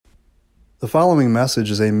The following message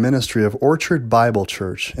is a ministry of Orchard Bible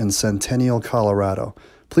Church in Centennial, Colorado.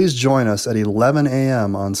 Please join us at 11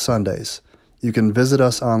 a.m. on Sundays. You can visit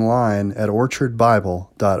us online at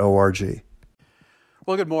orchardbible.org.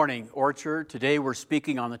 Well, good morning, Orchard. Today we're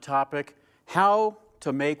speaking on the topic, how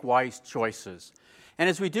to make wise choices. And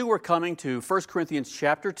as we do, we're coming to 1 Corinthians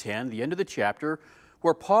chapter 10, the end of the chapter,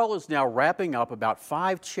 where Paul is now wrapping up about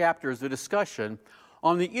 5 chapters of discussion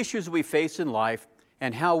on the issues we face in life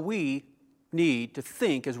and how we need to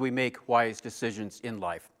think as we make wise decisions in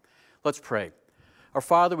life. Let's pray. Our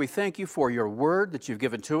Father, we thank you for your word that you've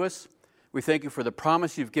given to us. We thank you for the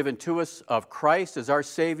promise you've given to us of Christ as our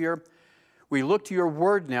Savior. We look to your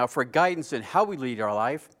word now for guidance in how we lead our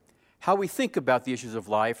life, how we think about the issues of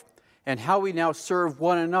life, and how we now serve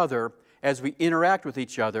one another as we interact with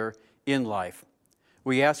each other in life.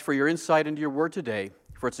 We ask for your insight into your word today,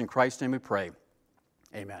 for it's in Christ's name we pray.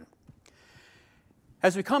 Amen.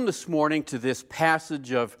 As we come this morning to this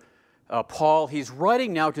passage of Paul, he's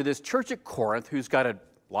writing now to this church at Corinth who's got a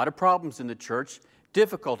lot of problems in the church,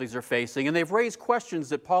 difficulties they're facing, and they've raised questions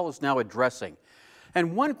that Paul is now addressing.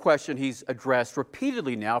 And one question he's addressed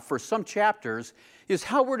repeatedly now for some chapters is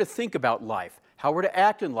how we're to think about life, how we're to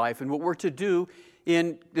act in life, and what we're to do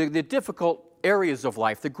in the difficult areas of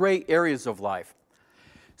life, the gray areas of life.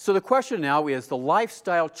 So the question now is the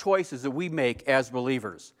lifestyle choices that we make as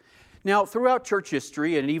believers. Now, throughout church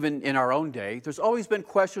history and even in our own day, there's always been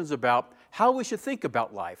questions about how we should think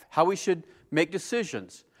about life, how we should make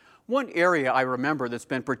decisions. One area I remember that's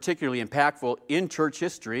been particularly impactful in church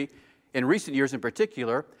history, in recent years in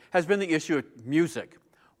particular, has been the issue of music.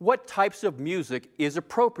 What types of music is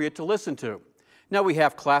appropriate to listen to? Now we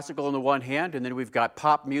have classical on the one hand, and then we've got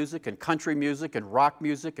pop music and country music and rock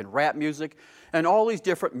music and rap music and all these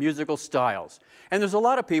different musical styles. And there's a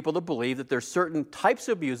lot of people that believe that there's certain types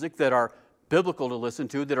of music that are biblical to listen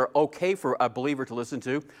to, that are okay for a believer to listen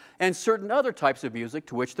to, and certain other types of music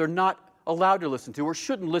to which they're not allowed to listen to or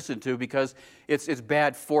shouldn't listen to because it's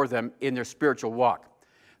bad for them in their spiritual walk.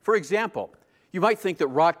 For example, you might think that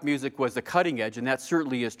rock music was the cutting edge, and that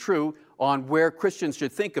certainly is true on where Christians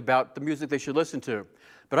should think about the music they should listen to.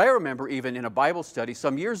 But I remember even in a Bible study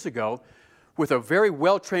some years ago with a very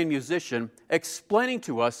well-trained musician explaining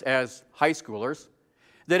to us as high schoolers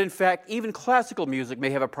that in fact even classical music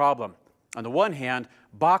may have a problem. On the one hand,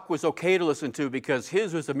 Bach was okay to listen to because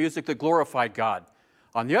his was the music that glorified God.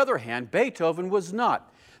 On the other hand, Beethoven was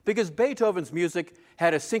not, because Beethoven's music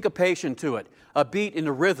had a syncopation to it, a beat in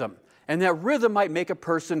the rhythm. And that rhythm might make a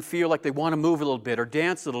person feel like they want to move a little bit or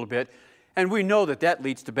dance a little bit, and we know that that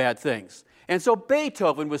leads to bad things. And so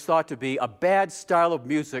Beethoven was thought to be a bad style of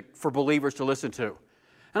music for believers to listen to.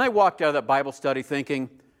 And I walked out of that Bible study thinking,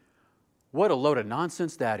 what a load of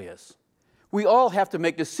nonsense that is. We all have to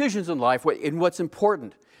make decisions in life in what's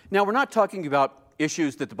important. Now, we're not talking about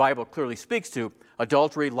issues that the Bible clearly speaks to,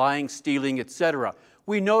 adultery, lying, stealing, etc.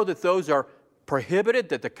 We know that those are prohibited,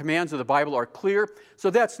 that the commands of the Bible are clear. So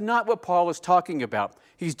that's not what Paul is talking about.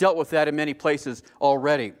 He's dealt with that in many places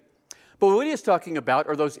already. But what he is talking about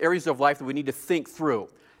are those areas of life that we need to think through,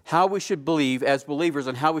 how we should believe as believers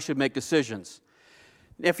and how we should make decisions.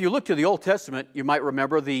 If you look to the Old Testament, you might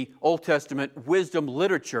remember the Old Testament wisdom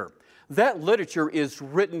literature. That literature is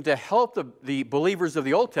written to help the believers of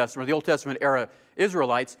the Old Testament, the Old Testament era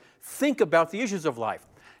Israelites, think about the issues of life.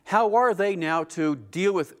 How are they now to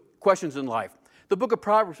deal with questions in life? The book of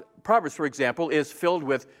Proverbs, for example, is filled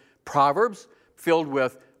with proverbs, filled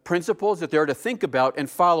with principles that they're to think about and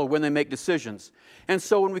follow when they make decisions. And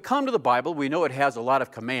so when we come to the Bible, we know it has a lot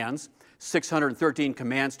of commands, 613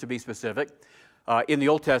 commands to be specific, in the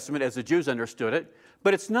Old Testament as the Jews understood it.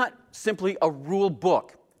 But it's not simply a rule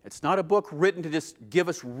book. It's not a book written to just give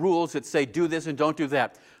us rules that say do this and don't do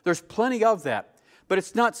that. There's plenty of that. But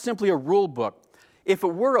it's not simply a rule book. If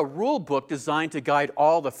it were a rule book designed to guide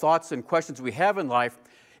all the thoughts and questions we have in life,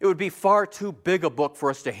 it would be far too big a book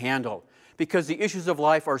for us to handle because the issues of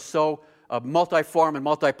life are so multiform and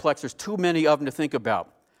multiplex. There's too many of them to think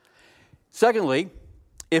about. Secondly,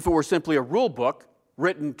 if it were simply a rule book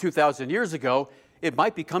written 2,000 years ago, it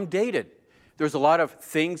might become dated. There's a lot of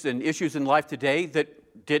things and issues in life today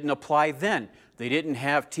that didn't apply then. They didn't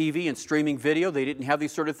have TV and streaming video. They didn't have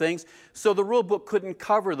these sort of things. So the rule book couldn't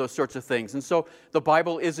cover those sorts of things. And so the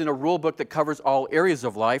Bible isn't a rule book that covers all areas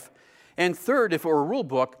of life. And third, if it were a rule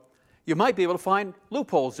book, you might be able to find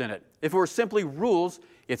loopholes in it. If it were simply rules,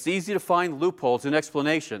 it's easy to find loopholes and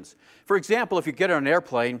explanations. For example, if you get on an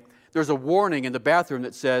airplane, there's a warning in the bathroom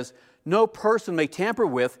that says, no person may tamper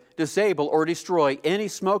with, disable, or destroy any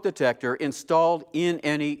smoke detector installed in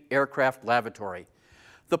any aircraft lavatory.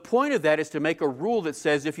 The point of that is to make a rule that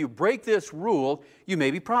says if you break this rule, you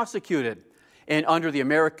may be prosecuted. And under the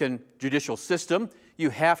American judicial system, you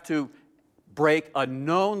have to break a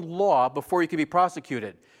known law before you can be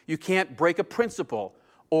prosecuted. You can't break a principle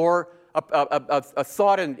or a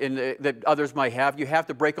thought that others might have. You have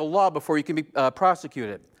to break a law before you can be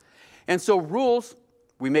prosecuted. And so rules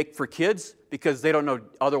we make for kids because they don't know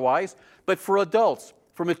otherwise, but for adults,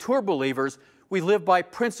 for mature believers, we live by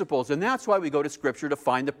principles, and that's why we go to Scripture to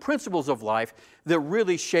find the principles of life that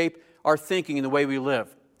really shape our thinking and the way we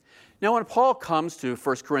live. Now, when Paul comes to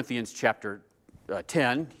 1 Corinthians chapter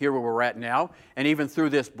 10, here where we're at now, and even through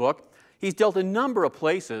this book, he's dealt a number of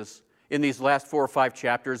places in these last 4 or 5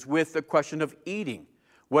 chapters with the question of eating.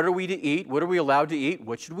 What are we to eat? What are we allowed to eat?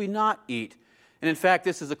 What should we not eat? And in fact,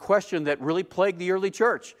 this is a question that really plagued the early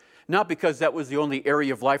church. Not because that was the only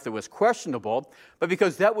area of life that was questionable, but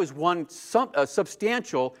because that was a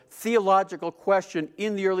substantial theological question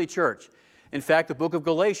in the early church. In fact, the book of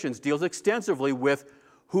Galatians deals extensively with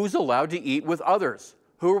who's allowed to eat with others.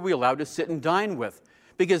 Who are we allowed to sit and dine with?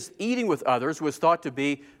 Because eating with others was thought to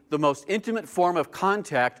be the most intimate form of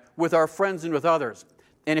contact with our friends and with others.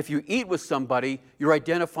 And if you eat with somebody, you're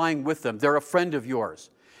identifying with them. They're a friend of yours.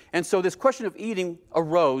 And so this question of eating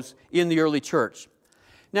arose in the early church.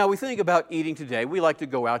 Now, we think about eating today. We like to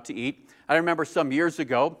go out to eat. I remember some years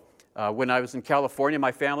ago when I was in California,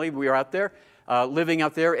 my family, we were out there, living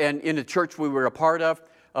out there, and in the church we were a part of,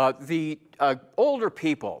 the older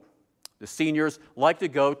people, the seniors, like to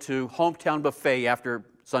go to Hometown Buffet after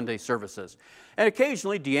Sunday services. And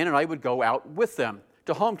occasionally, Deanne and I would go out with them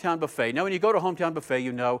to Hometown Buffet. Now, when you go to Hometown Buffet,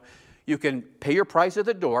 you know you can pay your price at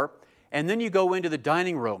the door, and then you go into the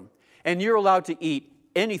dining room, and you're allowed to eat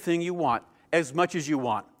anything you want, as much as you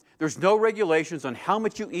want. There's no regulations on how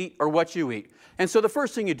much you eat or what you eat. And so the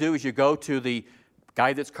first thing you do is you go to the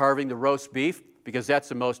guy that's carving the roast beef, because that's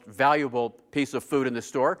the most valuable piece of food in the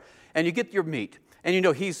store, and you get your meat. And you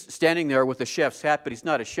know, he's standing there with a chef's hat, but he's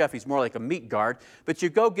not a chef, he's more like a meat guard. But you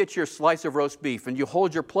go get your slice of roast beef, and you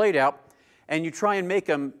hold your plate out, and you try and make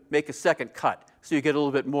a second cut, so you get a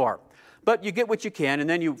little bit more. But you get what you can, and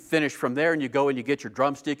then you finish from there, and you go and you get your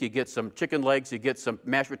drumstick, you get some chicken legs, you get some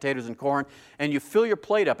mashed potatoes and corn, and you fill your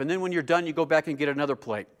plate up. And then when you're done, you go back and get another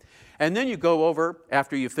plate. And then you go over,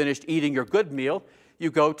 after you've finished eating your good meal,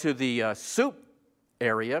 you go to the soup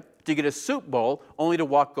area to get a soup bowl, only to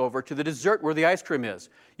walk over to the dessert where the ice cream is.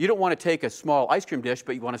 You don't want to take a small ice cream dish,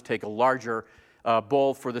 but you want to take a larger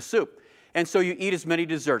bowl for the soup. And so you eat as many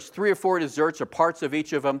desserts, 3 or 4 desserts or parts of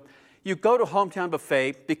each of them. You go to Hometown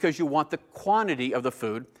Buffet because you want the quantity of the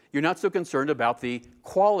food. You're not so concerned about the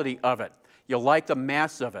quality of it. You like the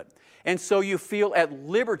mass of it. And so you feel at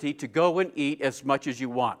liberty to go and eat as much as you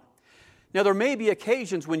want. Now, there may be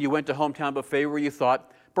occasions when you went to Hometown Buffet where you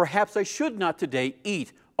thought, perhaps I should not today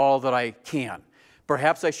eat all that I can.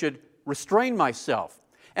 Perhaps I should restrain myself.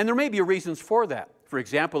 And there may be reasons for that. For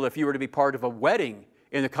example, if you were to be part of a wedding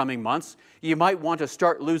in the coming months, you might want to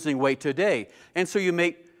start losing weight today. And so you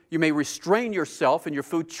may restrain yourself and your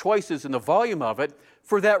food choices and the volume of it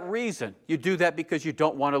for that reason. You do that because you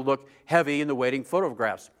don't want to look heavy in the wedding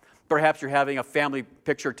photographs. Perhaps you're having a family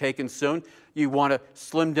picture taken soon. You want to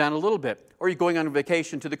slim down a little bit. Or you're going on a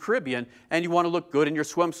vacation to the Caribbean and you want to look good in your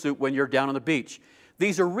swimsuit when you're down on the beach.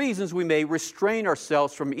 These are reasons we may restrain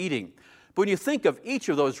ourselves from eating. But when you think of each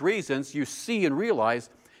of those reasons, you see and realize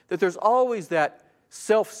that there's always that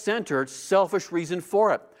self-centered, selfish reason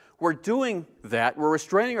for it. We're doing that, we're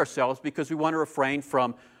restraining ourselves because we want to refrain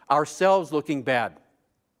from ourselves looking bad.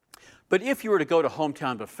 But if you were to go to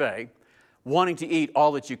Hometown Buffet, wanting to eat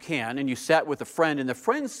all that you can, and you sat with a friend, and the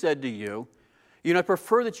friend said to you, you know, I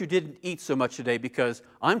prefer that you didn't eat so much today because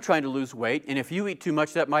I'm trying to lose weight, and if you eat too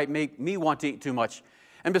much, that might make me want to eat too much.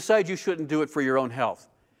 And besides, you shouldn't do it for your own health.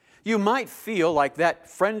 You might feel like that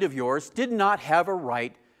friend of yours did not have a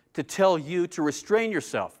right to tell you to restrain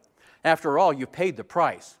yourself. After all, you paid the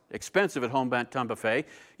price. Expensive at Hometown Buffet.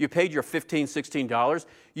 You paid your $15, $16.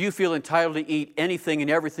 You feel entitled to eat anything and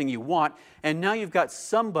everything you want, and now you've got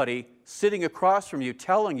somebody sitting across from you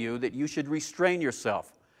telling you that you should restrain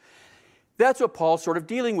yourself. That's what Paul's sort of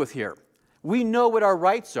dealing with here. We know what our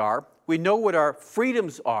rights are, we know what our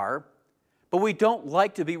freedoms are, but we don't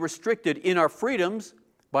like to be restricted in our freedoms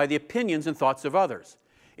by the opinions and thoughts of others.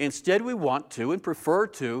 Instead, we want to and prefer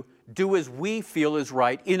to do as we feel is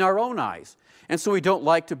right in our own eyes. And so we don't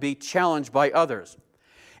like to be challenged by others.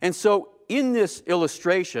 And so in this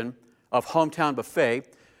illustration of Hometown Buffet,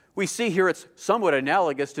 we see here it's somewhat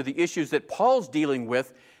analogous to the issues that Paul's dealing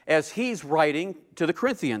with as he's writing to the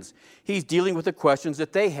Corinthians. He's dealing with the questions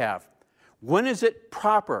that they have. When is it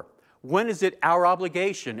proper? When is it our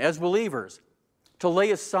obligation as believers to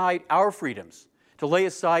lay aside our freedoms, to lay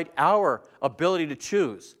aside our ability to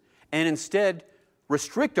choose, and instead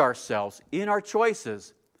restrict ourselves in our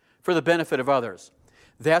choices for the benefit of others.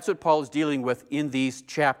 That's what Paul is dealing with in these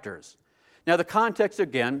chapters. Now, the context,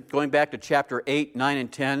 again, going back to chapter 8, 9,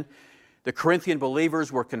 and 10, the Corinthian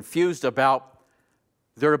believers were confused about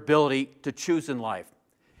their ability to choose in life.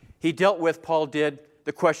 He dealt with, Paul did,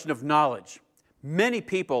 the question of knowledge. Many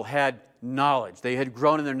people had knowledge. They had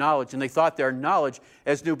grown in their knowledge, and they thought their knowledge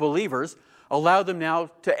as new believers allowed them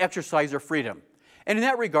now to exercise their freedom. And in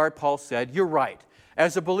that regard, Paul said, you're right.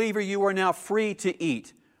 As a believer, you are now free to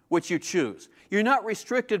eat what you choose. You're not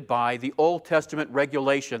restricted by the Old Testament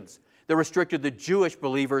regulations that restricted the Jewish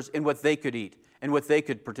believers in what they could eat and what they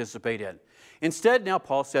could participate in. Instead, now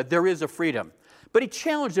Paul said, there is a freedom. But he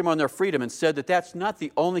challenged them on their freedom and said that that's not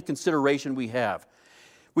the only consideration we have.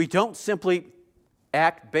 We don't simply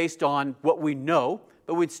act based on what we know,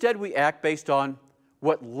 but instead we act based on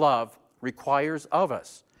what love requires of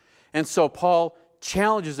us. And so Paul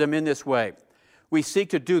challenges them in this way. We seek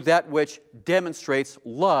to do that which demonstrates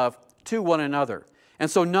love to one another.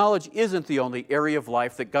 And so knowledge isn't the only area of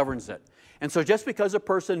life that governs it. And so just because a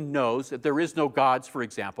person knows that there is no gods, for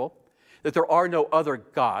example, that there are no other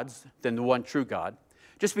gods than the one true God,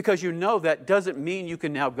 just because you know that doesn't mean you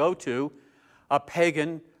can now go to a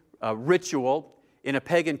pagan ritual in a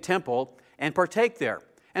pagan temple and partake there.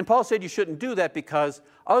 And Paul said you shouldn't do that because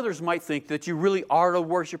others might think that you really are a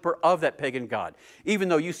worshiper of that pagan god. Even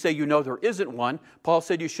though you say you know there isn't one, Paul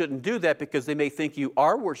said you shouldn't do that because they may think you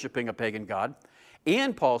are worshiping a pagan god.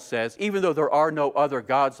 And Paul says, even though there are no other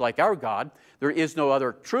gods like our God, there is no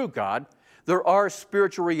other true God, there are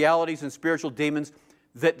spiritual realities and spiritual demons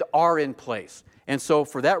that are in place. And so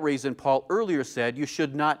for that reason, Paul earlier said you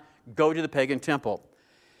should not go to the pagan temple.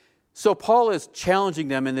 So Paul is challenging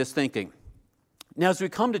them in this thinking. Now, as we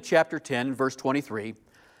come to chapter 10, verse 23,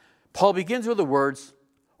 Paul begins with the words,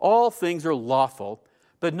 all things are lawful,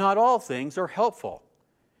 but not all things are helpful.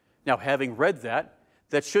 Now, having read that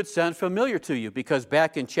should sound familiar to you because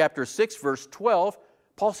back in chapter 6, verse 12,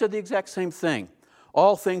 Paul said the exact same thing.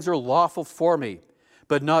 All things are lawful for me,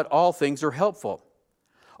 but not all things are helpful.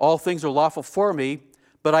 All things are lawful for me,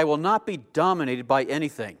 but I will not be dominated by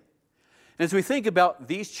anything. And as we think about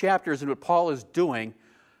these chapters and what Paul is doing,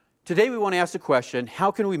 today we want to ask the question,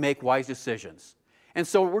 how can we make wise decisions? And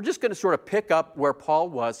so we're just going to sort of pick up where Paul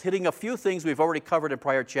was, hitting a few things we've already covered in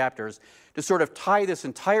prior chapters to sort of tie this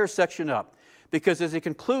entire section up. Because as he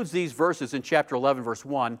concludes these verses in chapter 11, verse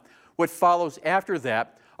 1, what follows after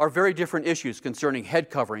that are very different issues concerning head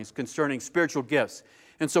coverings, concerning spiritual gifts.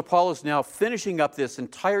 And so Paul is now finishing up this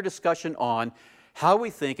entire discussion on how we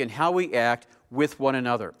think and how we act with one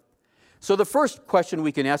another. So the first question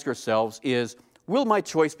we can ask ourselves is, will my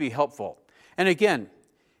choice be helpful? And again,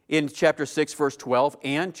 in chapter 6, verse 12,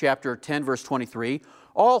 and chapter 10, verse 23,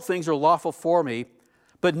 all things are lawful for me,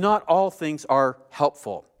 but not all things are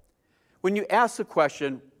helpful. When you ask the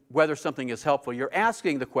question whether something is helpful, you're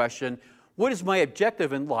asking the question, what is my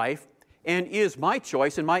objective in life, and is my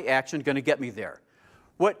choice and my action going to get me there?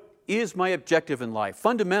 What is my objective in life?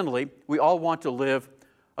 Fundamentally, we all want to live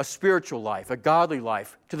a spiritual life, a godly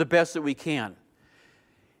life, to the best that we can.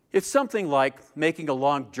 It's something like making a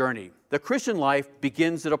long journey. The Christian life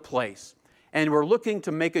begins at a place, and we're looking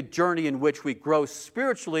to make a journey in which we grow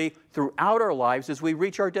spiritually throughout our lives as we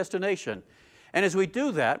reach our destination. And as we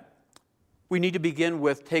do that, we need to begin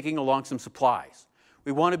with taking along some supplies.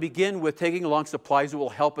 We want to begin with taking along supplies that will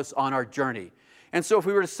help us on our journey. And so if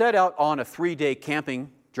we were to set out on a 3-day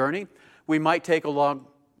camping journey, we might take along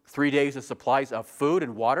 3 days of supplies of food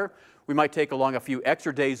and water. We might take along a few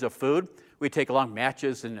extra days of food. We take along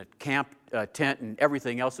matches and a camp tent and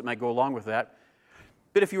everything else that might go along with that.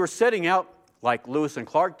 But if you were setting out, like Lewis and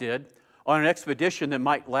Clark did, on an expedition that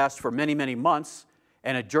might last for many, many months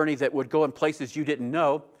and a journey that would go in places you didn't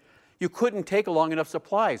know, you couldn't take along enough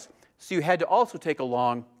supplies. So you had to also take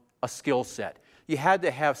along a skill set. You had to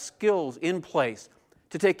have skills in place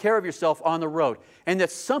to take care of yourself on the road. And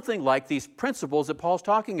that's something like these principles that Paul's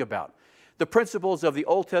talking about. The principles of the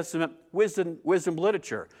Old Testament wisdom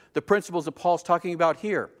literature. The principles that Paul's talking about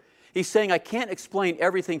here. He's saying, I can't explain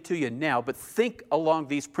everything to you now, but think along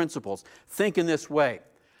these principles. Think in this way.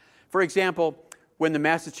 For example, when the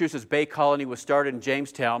Massachusetts Bay Colony was started in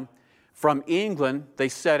Jamestown, from England, they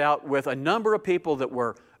set out with a number of people that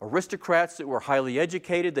were aristocrats, that were highly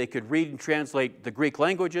educated. They could read and translate the Greek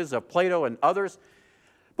languages of Plato and others.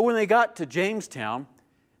 But when they got to Jamestown,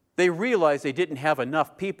 they realized they didn't have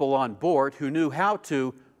enough people on board who knew how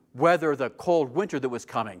to weather the cold winter that was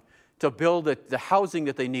coming, to build the housing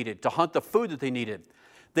that they needed, to hunt the food that they needed.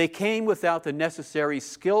 They came without the necessary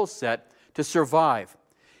skill set to survive.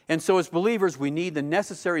 And so as believers, we need the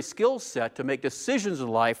necessary skill set to make decisions in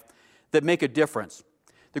life that make a difference.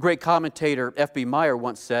 The great commentator F.B. Meyer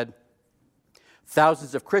once said,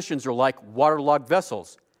 "Thousands of Christians are like waterlogged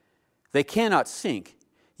vessels. They cannot sink,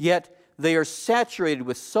 yet they are saturated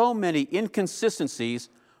with so many inconsistencies,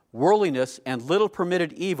 worldliness, and little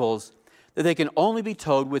permitted evils that they can only be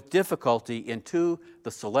towed with difficulty into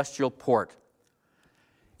the celestial port."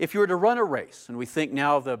 If you were to run a race, and we think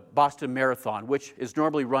now of the Boston Marathon, which is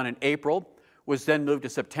normally run in April, was then moved to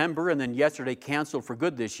September, and then yesterday canceled for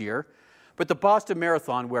good this year, but the Boston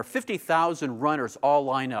Marathon, where 50,000 runners all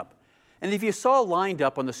line up. And if you saw lined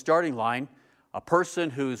up on the starting line a person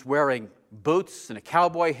who's wearing boots and a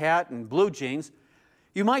cowboy hat and blue jeans,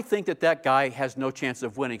 you might think that that guy has no chance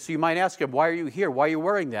of winning. So you might ask him, "Why are you here? Why are you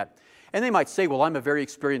wearing that?" And they might say, "Well, I'm a very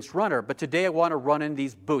experienced runner, but today I want to run in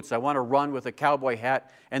these boots. I want to run with a cowboy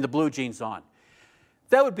hat and the blue jeans on."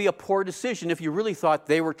 That would be a poor decision if you really thought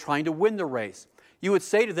they were trying to win the race. You would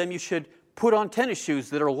say to them, you should put on tennis shoes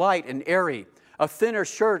that are light and airy, a thinner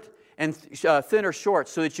shirt and thinner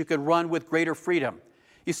shorts so that you can run with greater freedom.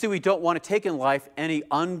 You see, we don't want to take in life any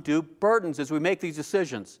undue burdens as we make these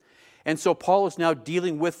decisions. And so Paul is now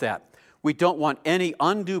dealing with that. We don't want any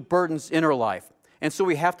undue burdens in our life. And so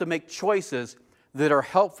we have to make choices that are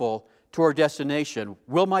helpful to our destination.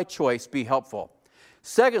 Will my choice be helpful?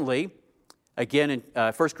 Secondly, again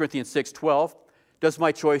in 1 Corinthians 6:12, does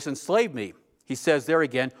my choice enslave me? He says there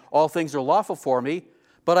again, all things are lawful for me,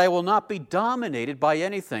 but I will not be dominated by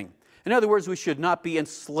anything. In other words, we should not be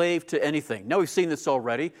enslaved to anything. Now, we've seen this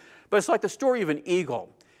already, but it's like the story of an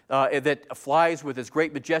eagle that flies with its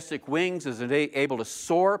great majestic wings, is able to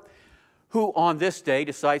soar, who on this day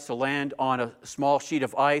decides to land on a small sheet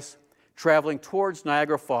of ice traveling towards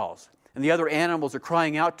Niagara Falls. And the other animals are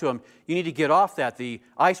crying out to him, "You need to get off that. The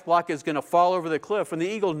ice block is going to fall over the cliff." And the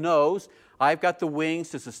eagle knows, I've got the wings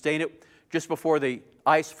to sustain it. Just before the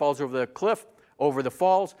ice falls over the cliff, over the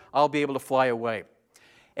falls, I'll be able to fly away.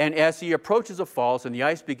 And as he approaches the falls and the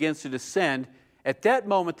ice begins to descend, at that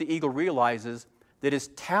moment the eagle realizes that his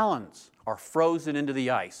talons are frozen into the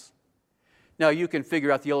ice. Now you can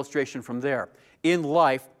figure out the illustration from there. In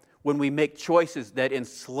life, when we make choices that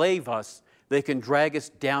enslave us, they can drag us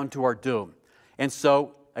down to our doom. And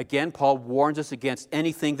so, again, Paul warns us against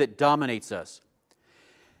anything that dominates us.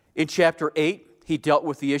 In chapter 8, he dealt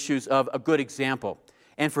with the issues of a good example.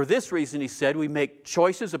 And for this reason, he said, we make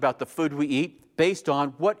choices about the food we eat based on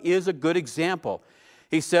what is a good example.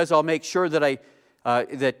 He says, I'll make sure that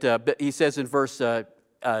he says in verse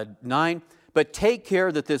 9, but take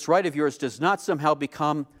care that this right of yours does not somehow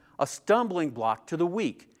become a stumbling block to the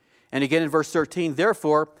weak. And again in verse 13,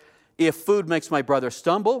 therefore, if food makes my brother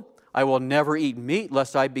stumble, I will never eat meat,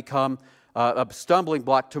 lest I become a stumbling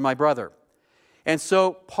block to my brother. And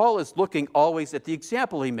so Paul is looking always at the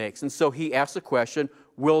example he makes. And so he asks the question,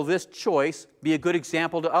 will this choice be a good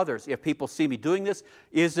example to others? If people see me doing this,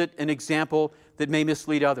 is it an example that may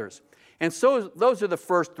mislead others? And so those are the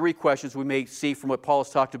first three questions we may see from what Paul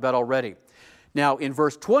has talked about already. Now, in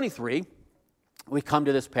verse 23, we come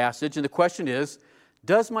to this passage, and the question is,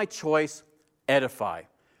 does my choice edify?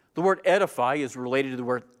 The word edify is related to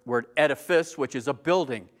the word edifice, which is a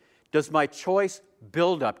building. Does my choice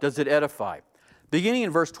build up? Does it edify? Beginning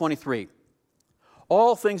in verse 23,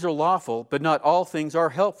 all things are lawful, but not all things are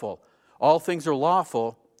helpful. All things are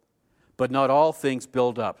lawful, but not all things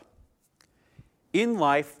build up. In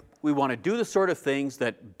life, we want to do the sort of things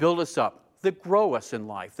that build us up, that grow us in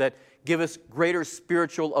life, that give us greater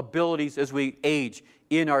spiritual abilities as we age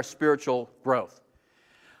in our spiritual growth.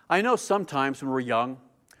 I know sometimes when we're young,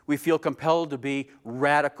 we feel compelled to be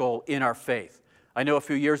radical in our faith. I know a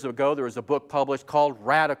few years ago there was a book published called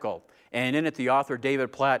Radical, and in it the author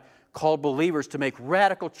David Platt called believers to make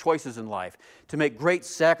radical choices in life, to make great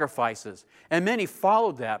sacrifices, and many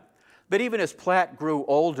followed that. But even as Platt grew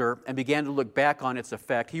older and began to look back on its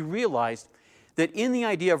effect, he realized that in the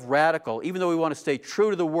idea of radical, even though we want to stay true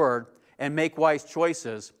to the Word and make wise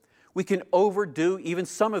choices, we can overdo even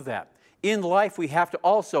some of that. In life, we have to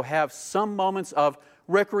also have some moments of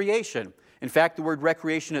recreation. In fact, the word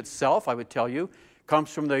recreation itself, I would tell you,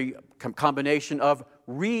 comes from the combination of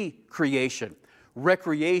recreation.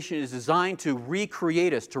 Recreation is designed to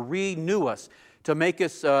recreate us, to renew us, to make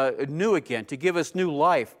us new again, to give us new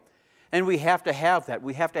life. And we have to have that.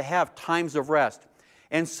 We have to have times of rest.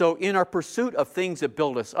 And so in our pursuit of things that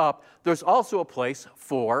build us up, there's also a place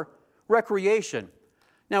for recreation.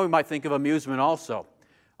 Now we might think of amusement also.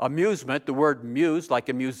 Amusement, the word muse, like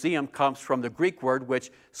a museum, comes from the Greek word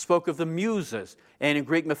which spoke of the muses. And in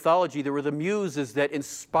Greek mythology, there were the muses that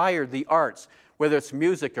inspired the arts, whether it's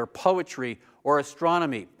music or poetry or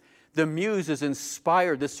astronomy. The muse has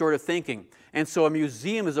inspired this sort of thinking. And so a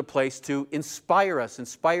museum is a place to inspire us,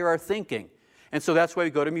 inspire our thinking. And so that's why we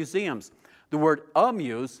go to museums. The word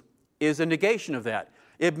amuse is a negation of that.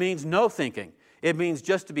 It means no thinking. It means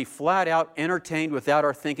just to be flat out entertained without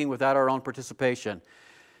our thinking, without our own participation.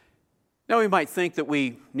 Now we might think that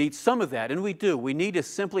we need some of that, and we do. We need to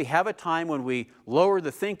simply have a time when we lower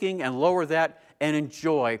the thinking and lower that and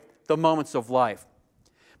enjoy the moments of life.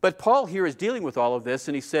 But Paul here is dealing with all of this,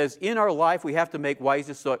 and he says, in our life we have to make wise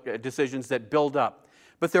decisions that build up.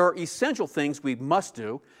 But there are essential things we must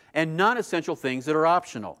do, and non-essential things that are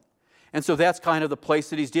optional. And so that's kind of the place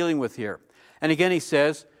that he's dealing with here. And again he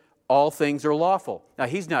says, all things are lawful. Now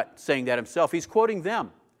he's not saying that himself, he's quoting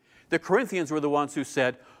them. The Corinthians were the ones who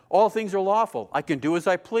said, all things are lawful. I can do as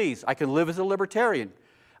I please. I can live as a libertarian.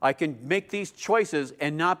 I can make these choices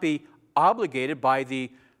and not be obligated by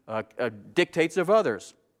the dictates of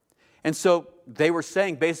others. And so they were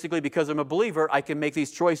saying, basically, because I'm a believer, I can make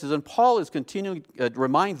these choices. And Paul is continuing to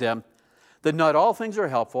remind them that not all things are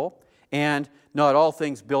helpful and not all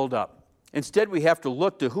things build up. Instead, we have to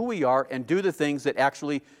look to who we are and do the things that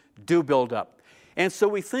actually do build up. And so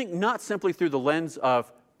we think not simply through the lens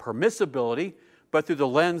of permissibility, but through the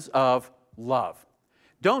lens of love.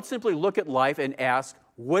 Don't simply look at life and ask,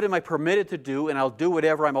 what am I permitted to do, and I'll do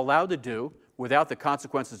whatever I'm allowed to do without the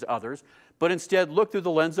consequences to others, but instead look through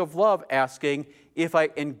the lens of love, asking, if I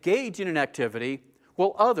engage in an activity,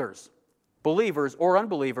 will others, believers or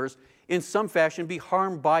unbelievers, in some fashion be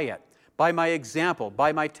harmed by it, by my example,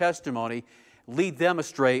 by my testimony, lead them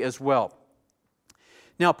astray as well.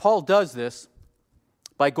 Now, Paul does this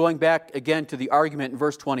by going back again to the argument in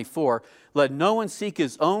verse 24, let no one seek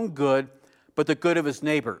his own good, but the good of his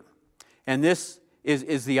neighbor. And this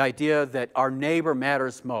is the idea that our neighbor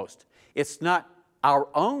matters most. It's not our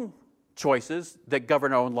own choices that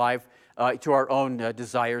govern our own life, to our own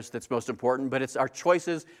desires that's most important, but it's our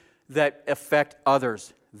choices that affect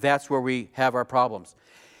others. That's where we have our problems.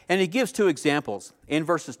 And he gives two examples in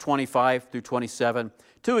verses 25 through 27.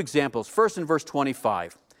 Two examples. First in verse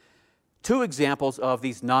 25. Two examples of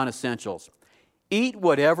these non-essentials. Eat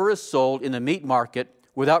whatever is sold in the meat market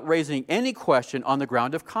without raising any question on the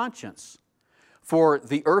ground of conscience. For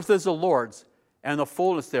the earth is the Lord's and the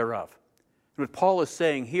fullness thereof. And what Paul is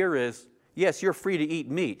saying here is, yes, you're free to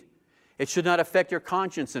eat meat. It should not affect your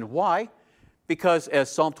conscience. And why? Because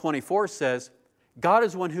as Psalm 24 says, God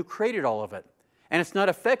is the one who created all of it. And it's not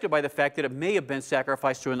affected by the fact that it may have been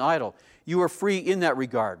sacrificed to an idol. You are free in that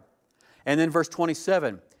regard. And then verse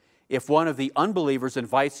 27, if one of the unbelievers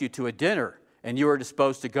invites you to a dinner and you are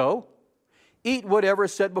disposed to go, eat whatever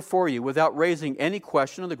is set before you without raising any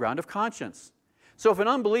question on the ground of conscience. So if an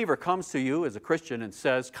unbeliever comes to you as a Christian and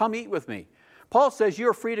says, come eat with me, Paul says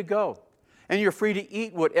you're free to go. And you're free to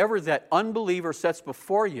eat whatever that unbeliever sets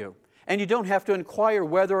before you. And you don't have to inquire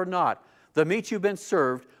whether or not the meat you've been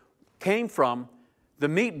served came from the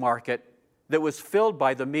meat market that was filled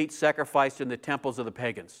by the meat sacrificed in the temples of the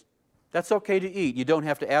pagans. That's okay to eat. You don't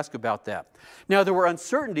have to ask about that. Now, there were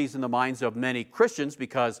uncertainties in the minds of many Christians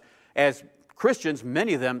because as Christians,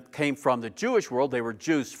 many of them came from the Jewish world. They were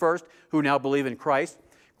Jews first who now believe in Christ.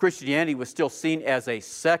 Christianity was still seen as a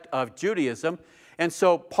sect of Judaism. And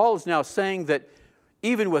so Paul is now saying that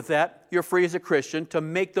even with that, you're free as a Christian to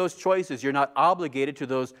make those choices. You're not obligated to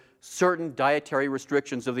those certain dietary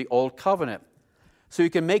restrictions of the Old Covenant. So you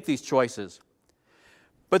can make these choices.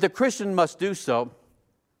 But the Christian must do so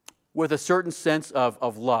with a certain sense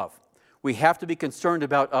of love. We have to be concerned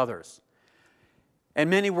about others. And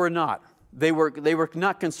many were not. They were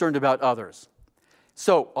not concerned about others.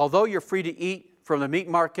 So, although you're free to eat from the meat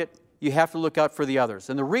market, you have to look out for the others.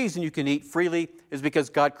 And the reason you can eat freely is because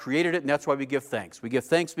God created it, and that's why we give thanks. We give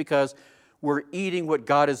thanks because we're eating what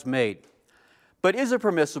God has made. But is it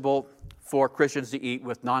permissible for Christians to eat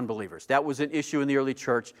with non-believers? That was an issue in the early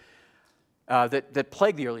church that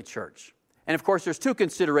plagued the early church. And of course, there's two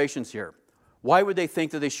considerations here. Why would they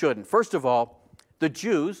think that they shouldn't? First of all, the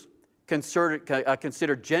Jews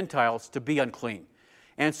considered Gentiles to be unclean.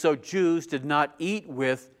 And so Jews did not eat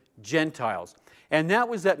with Gentiles. And that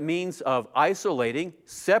was that means of isolating,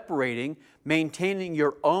 separating, maintaining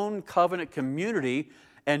your own covenant community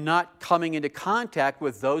and not coming into contact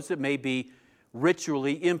with those that may be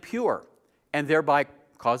ritually impure and thereby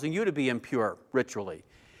causing you to be impure ritually.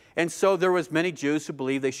 And so there was many Jews who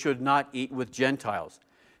believed they should not eat with Gentiles.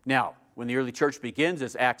 Now, when the early church begins,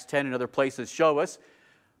 as Acts 10 and other places show us,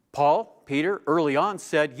 Peter, early on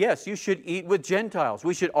said, yes, you should eat with Gentiles.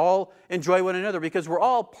 We should all enjoy one another because we're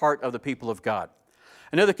all part of the people of God.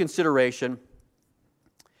 Another consideration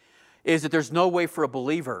is that there's no way for a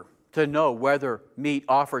believer to know whether meat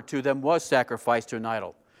offered to them was sacrificed to an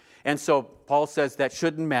idol. And so Paul says that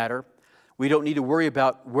shouldn't matter. We don't need to worry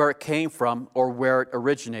about where it came from or where it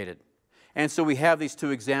originated. And so we have these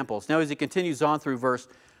two examples. Now, as he continues on through verse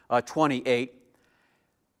 28,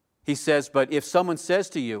 he says, but if someone says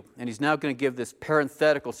to you, and he's now going to give this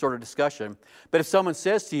parenthetical sort of discussion, but if someone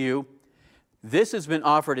says to you, this has been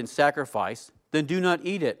offered in sacrifice, then do not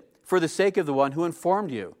eat it, for the sake of the one who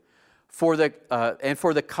informed you, and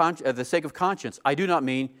for the sake of conscience. I do not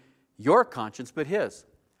mean your conscience, but his.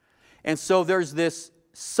 And so there's this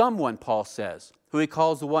someone, Paul says, who he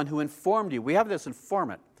calls the one who informed you. We have this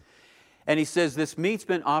informant. And he says, this meat's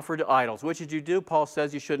been offered to idols. What should you do? Paul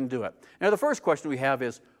says you shouldn't do it. Now, the first question we have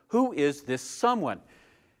is, who is this someone?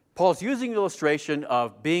 Paul's using the illustration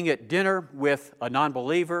of being at dinner with a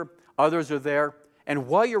non-believer. Others are there. And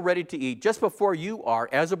while you're ready to eat, just before you are,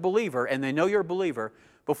 as a believer, and they know you're a believer,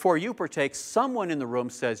 before you partake, someone in the room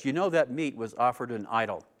says, you know that meat was offered to an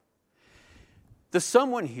idol. The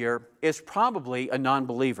someone here is probably a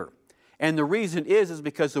non-believer. And the reason is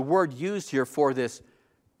because the word used here for this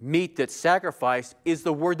meat that's sacrificed is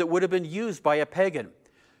the word that would have been used by a pagan.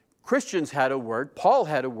 Christians had a word, Paul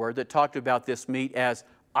had a word that talked about this meat as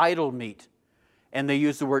idol meat. And they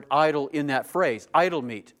used the word idol in that phrase, idol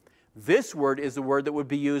meat. This word is the word that would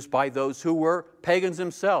be used by those who were pagans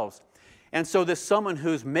themselves. And so this someone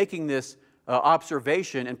who's making this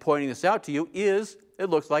observation and pointing this out to you is, it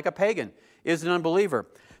looks like a pagan, is an unbeliever.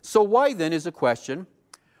 So why then is the question,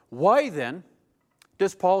 why then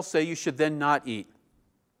does Paul say you should then not eat?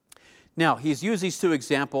 Now, he's used these two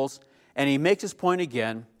examples, and he makes his point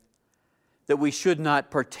again that we should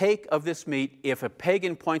not partake of this meat if a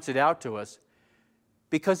pagan points it out to us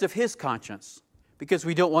because of his conscience, because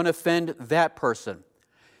we don't want to offend that person.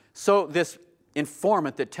 So this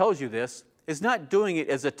informant that tells you this is not doing it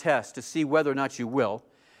as a test to see whether or not you will,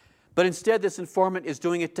 but instead this informant is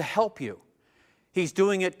doing it to help you. He's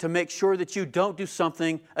doing it to make sure that you don't do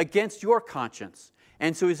something against your conscience.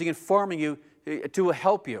 And so he's informing you to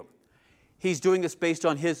help you. He's doing this based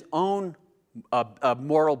on his own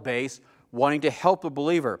moral base, wanting to help the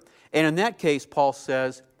believer. And in that case, Paul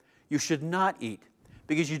says, you should not eat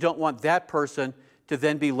because you don't want that person to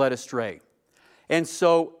then be led astray. And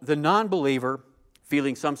so the non-believer,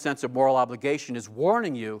 feeling some sense of moral obligation, is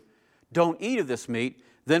warning you, don't eat of this meat.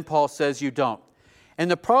 Then Paul says you don't. And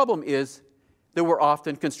the problem is that we're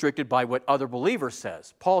often constricted by what other believers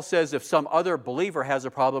says. Paul says if some other believer has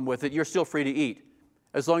a problem with it, you're still free to eat,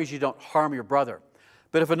 as long as you don't harm your brother.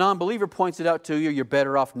 But if a non-believer points it out to you, you're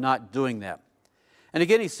better off not doing that. And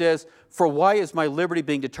again he says, for why is my liberty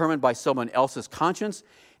being determined by someone else's conscience?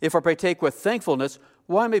 If I partake with thankfulness,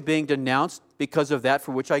 why am I being denounced because of that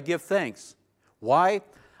for which I give thanks? Why?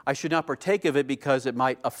 I should not partake of it because it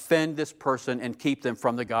might offend this person and keep them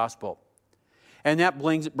from the gospel. And that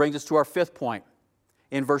brings us to our fifth point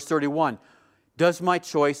in verse 31. Does my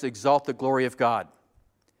choice exalt the glory of God?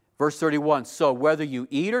 Verse 31, so whether you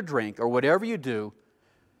eat or drink or whatever you do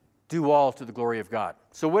all to the glory of God.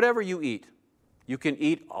 So whatever you eat, you can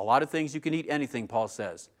eat a lot of things, you can eat anything, Paul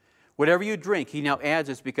says. Whatever you drink, he now adds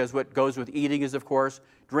this because what goes with eating is, of course,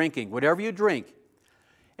 drinking. Whatever you drink.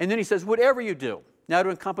 And then he says, whatever you do. Now to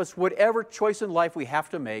encompass whatever choice in life we have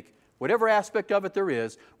to make, whatever aspect of it there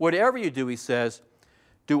is, whatever you do, he says,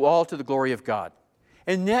 do all to the glory of God.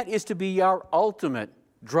 And that is to be our ultimate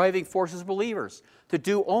driving force as believers, to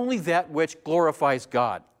do only that which glorifies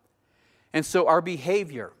God. And so our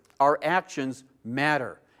behavior, our actions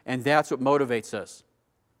matter, and that's what motivates us.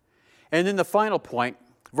 And then the final point,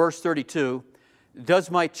 verse 32,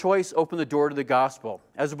 does my choice open the door to the gospel?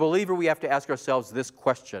 As a believer, we have to ask ourselves this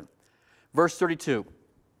question. Verse 32,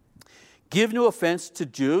 give no offense to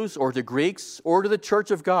Jews or to Greeks or to the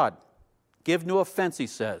church of God. Give no offense, he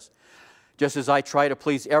says. Just as I try to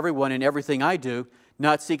please everyone in everything I do,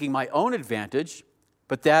 not seeking my own advantage,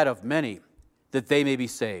 but that of many, that they may be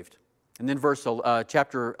saved. And then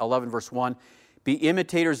chapter 11, verse 1, be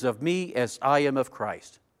imitators of me as I am of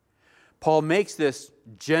Christ. Paul makes this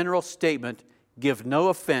general statement, give no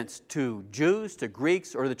offense to Jews, to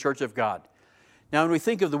Greeks, or the church of God. Now, when we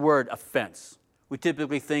think of the word offense, we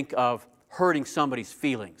typically think of hurting somebody's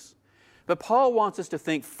feelings. But Paul wants us to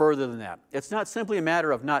think further than that. It's not simply a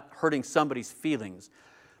matter of not hurting somebody's feelings,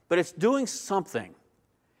 but it's doing something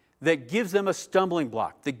that gives them a stumbling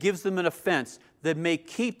block, that gives them an offense that may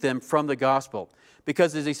keep them from the gospel.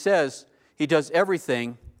 Because as he says, he does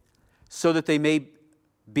everything so that they may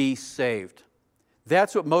be saved.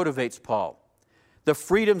 That's what motivates Paul. The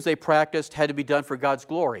freedoms they practiced had to be done for God's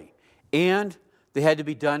glory, and they had to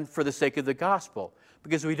be done for the sake of the gospel,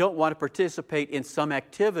 because we don't want to participate in some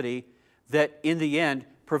activity that in the end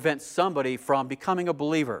prevents somebody from becoming a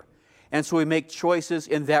believer. And so we make choices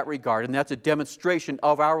in that regard, and that's a demonstration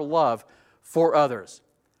of our love for others.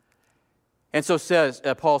 And so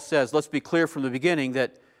Paul says, let's be clear from the beginning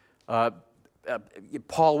that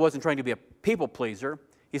Paul wasn't trying to be a people pleaser.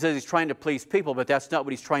 He says he's trying to please people, but that's not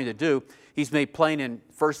what he's trying to do. He's made plain in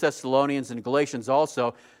 1 Thessalonians and Galatians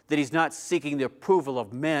also that he's not seeking the approval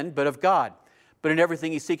of men, but of God. But in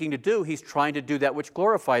everything he's seeking to do, he's trying to do that which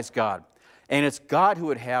glorifies God. And it's God who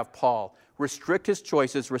would have Paul restrict his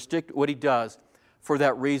choices, restrict what he does for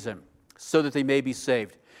that reason, so that they may be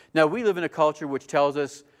saved. Now, we live in a culture which tells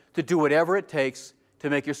us to do whatever it takes to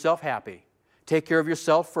make yourself happy. Take care of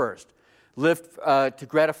yourself first. Live to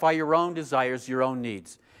gratify your own desires, your own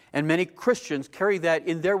needs. And many Christians carry that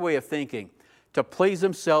in their way of thinking, to please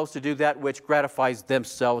themselves, to do that which gratifies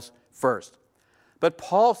themselves first. But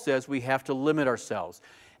Paul says we have to limit ourselves.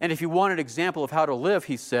 And if you want an example of how to live,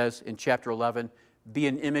 he says in chapter 11, be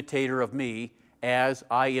an imitator of me as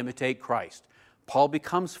I imitate Christ. Paul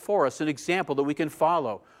becomes for us an example that we can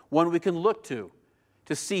follow, one we can look to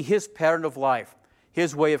see his pattern of life,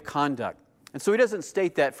 his way of conduct. And so he doesn't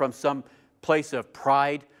state that from some place of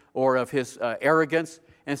pride or of his arrogance.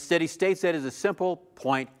 Instead, he states that as a simple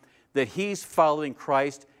point that he's following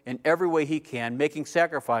Christ in every way he can, making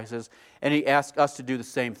sacrifices, and he asks us to do the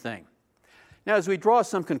same thing. Now, as we draw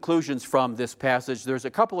some conclusions from this passage, there's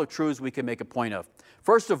a couple of truths we can make a point of.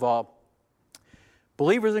 First of all,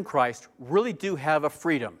 believers in Christ really do have a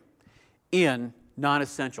freedom in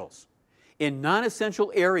non-essentials. In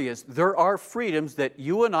non-essential areas, there are freedoms that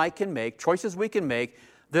you and I can make, choices we can make,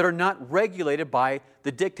 that are not regulated by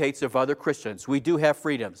the dictates of other Christians. We do have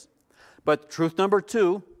freedoms. But truth number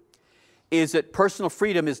two is that personal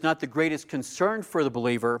freedom is not the greatest concern for the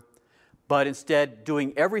believer, but instead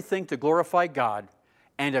doing everything to glorify God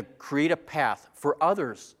and to create a path for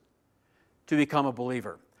others to become a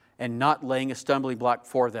believer and not laying a stumbling block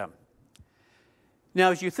for them.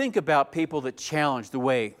 Now, as you think about people that challenge the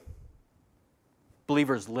way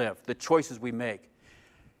believers live, the choices we make,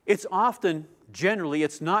 it's often, generally,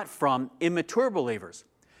 it's not from immature believers.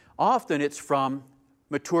 Often it's from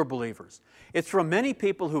mature believers. It's from many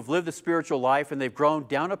people who've lived a spiritual life and they've grown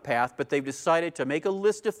down a path, but they've decided to make a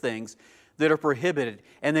list of things that are prohibited,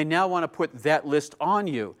 and they now want to put that list on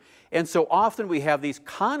you. And so often we have these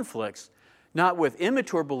conflicts, not with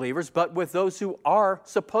immature believers, but with those who are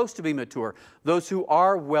supposed to be mature, those who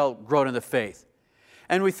are well grown in the faith.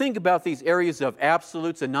 And we think about these areas of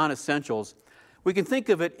absolutes and non-essentials. We can think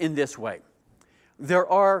of it in this way. There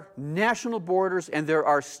are national borders and there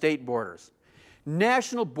are state borders.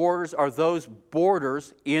 National borders are those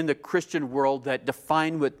borders in the Christian world that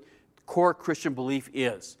define what core Christian belief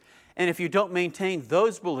is. And if you don't maintain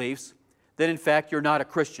those beliefs, then in fact you're not a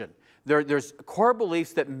Christian. There's core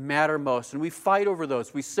beliefs that matter most, and we fight over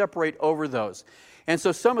those. We separate over those. And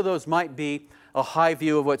so some of those might be a high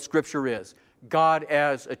view of what Scripture is. God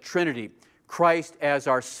as a Trinity, Christ as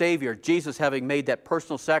our Savior, Jesus having made that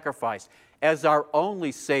personal sacrifice as our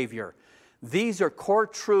only Savior. These are core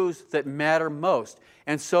truths that matter most.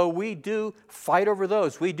 And so we do fight over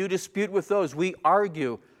those. We do dispute with those. We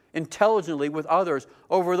argue intelligently with others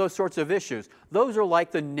over those sorts of issues. Those are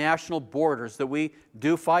like the national borders that we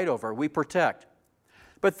do fight over, we protect.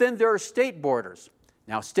 But then there are state borders.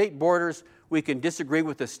 Now, state borders, we can disagree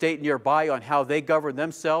with the state nearby on how they govern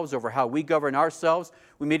themselves over how we govern ourselves.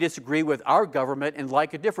 We may disagree with our government and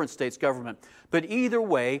like a different state's government. But either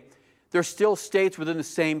way, they're still states within the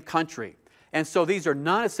same country. And so these are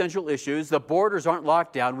non-essential issues. The borders aren't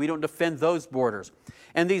locked down. We don't defend those borders.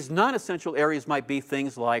 And these non-essential areas might be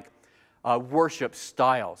things like worship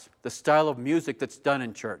styles, the style of music that's done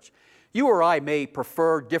in church. You or I may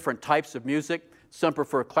prefer different types of music. Some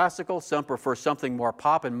prefer classical, some prefer something more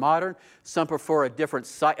pop and modern, some prefer a different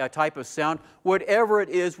type of sound. Whatever it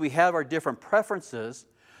is, we have our different preferences.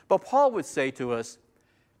 But Paul would say to us,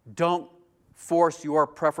 don't force your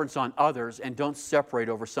preference on others and don't separate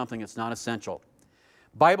over something that's not essential.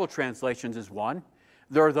 Bible translations is one.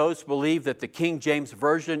 There are those who believe that the King James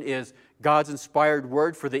Version is God's inspired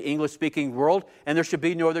word for the English-speaking world, and there should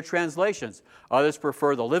be no other translations. Others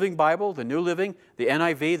prefer the Living Bible, the New Living, the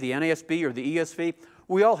NIV, the NASB, or the ESV.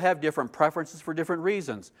 We all have different preferences for different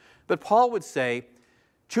reasons. But Paul would say,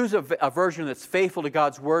 choose a version that's faithful to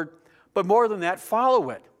God's word, but more than that, follow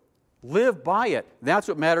it. Live by it. That's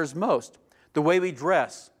what matters most. The way we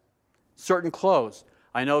dress, certain clothes.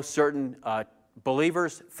 I know certain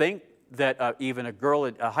believers think that even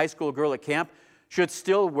a high school girl at camp should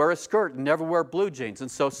still wear a skirt and never wear blue jeans.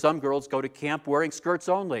 And so some girls go to camp wearing skirts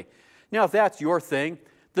only. Now, if that's your thing,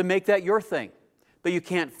 then make that your thing. But you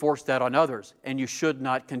can't force that on others, and you should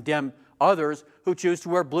not condemn others who choose to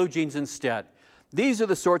wear blue jeans instead. These are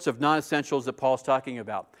the sorts of non-essentials that Paul's talking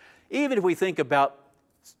about. Even if we think about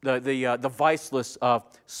the vice list of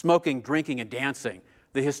smoking, drinking, and dancing,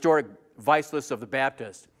 the historic vice list of the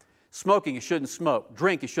Baptist. Smoking, you shouldn't smoke.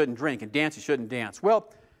 Drink, you shouldn't drink. And dance, you shouldn't dance.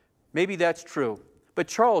 Well, maybe that's true. But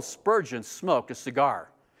Charles Spurgeon smoked a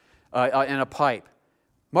cigar and a pipe.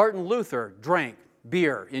 Martin Luther drank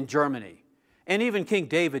beer in Germany. And even King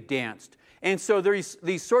David danced. And so there's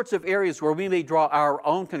these sorts of areas where we may draw our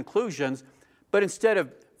own conclusions, but instead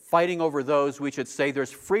of fighting over those, we should say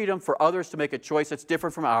there's freedom for others to make a choice that's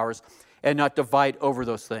different from ours and not divide over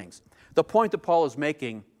those things. The point that Paul is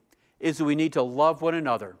making is that we need to love one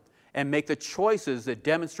another and make the choices that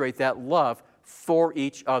demonstrate that love for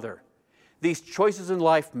each other. These choices in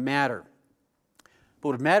life matter. But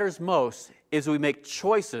what matters most is we make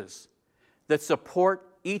choices that support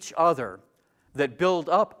each other, that build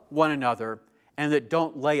up one another, and that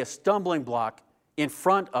don't lay a stumbling block in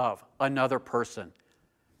front of another person,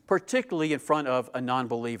 particularly in front of a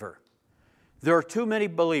non-believer. There are too many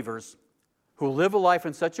believers who live a life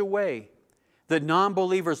in such a way that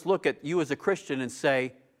non-believers look at you as a Christian and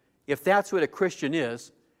say, if that's what a Christian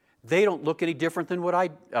is, they don't look any different than what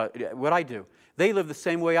I do. They live the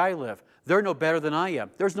same way I live. They're no better than I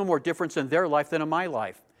am. There's no more difference in their life than in my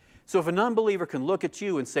life. So if a non-believer can look at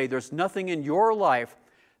you and say there's nothing in your life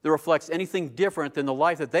that reflects anything different than the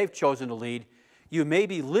life that they've chosen to lead, you may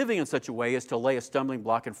be living in such a way as to lay a stumbling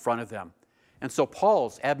block in front of them. And so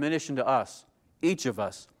Paul's admonition to us, each of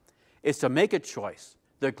us, is to make a choice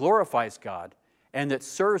that glorifies God and that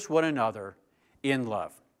serves one another in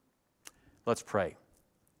love. Let's pray.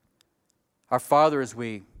 Our Father, as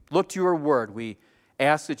we look to your word, we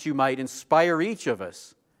ask that you might inspire each of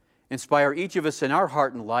us in our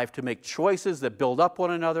heart and life to make choices that build up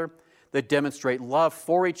one another, that demonstrate love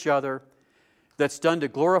for each other, that's done to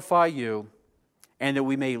glorify you, and that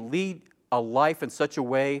we may lead a life in such a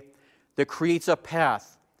way that creates a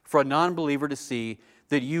path for a non-believer to see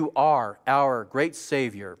that you are our great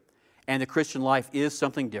Savior and the Christian life is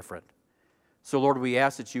something different. So, Lord, we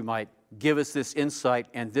ask that you might give us this insight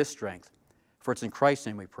and this strength. For it's in Christ's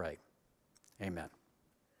name we pray. Amen.